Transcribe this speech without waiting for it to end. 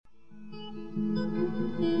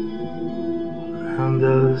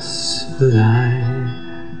those who lie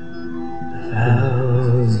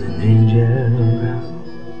 1,000 angels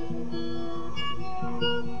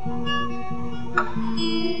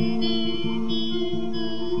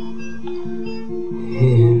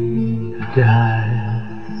in the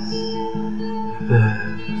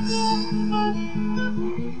diverse,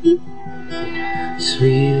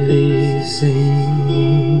 sweetly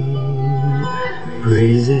singing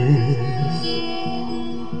praises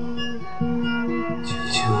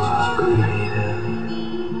to our Creator,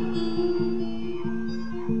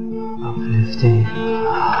 uplifting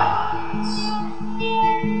hearts.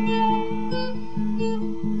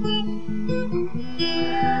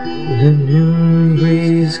 The noon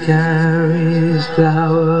breeze carries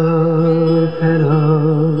flower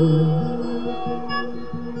petals,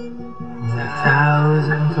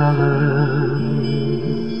 1,000 colors.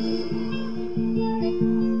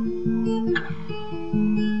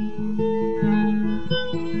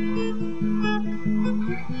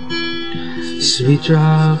 Sweet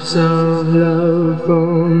drops of love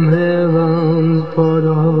from heaven's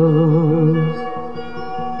portals,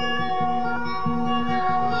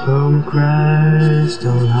 from Christ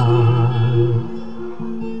on high.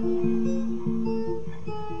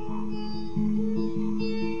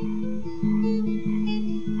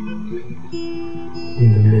 In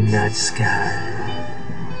the midnight sky,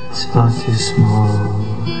 spot too small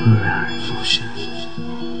for our ocean,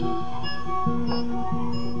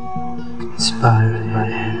 inspired by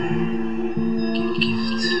heaven,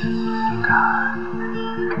 gift from God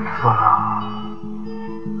for all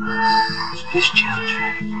His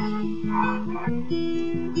children.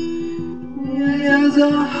 He has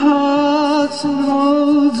our hearts and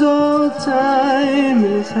holds all time in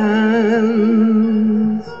His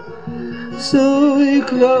hands, so we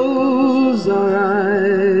close our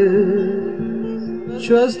eyes,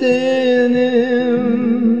 trust in Him,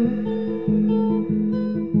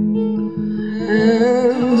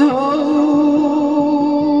 and hope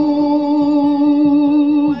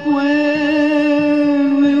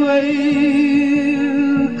when we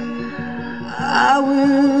wake, I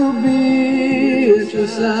will be at your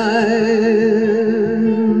side.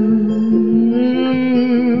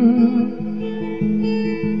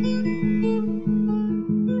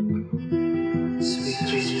 Sweet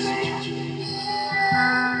dreams,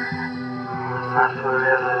 not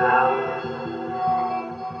forever love.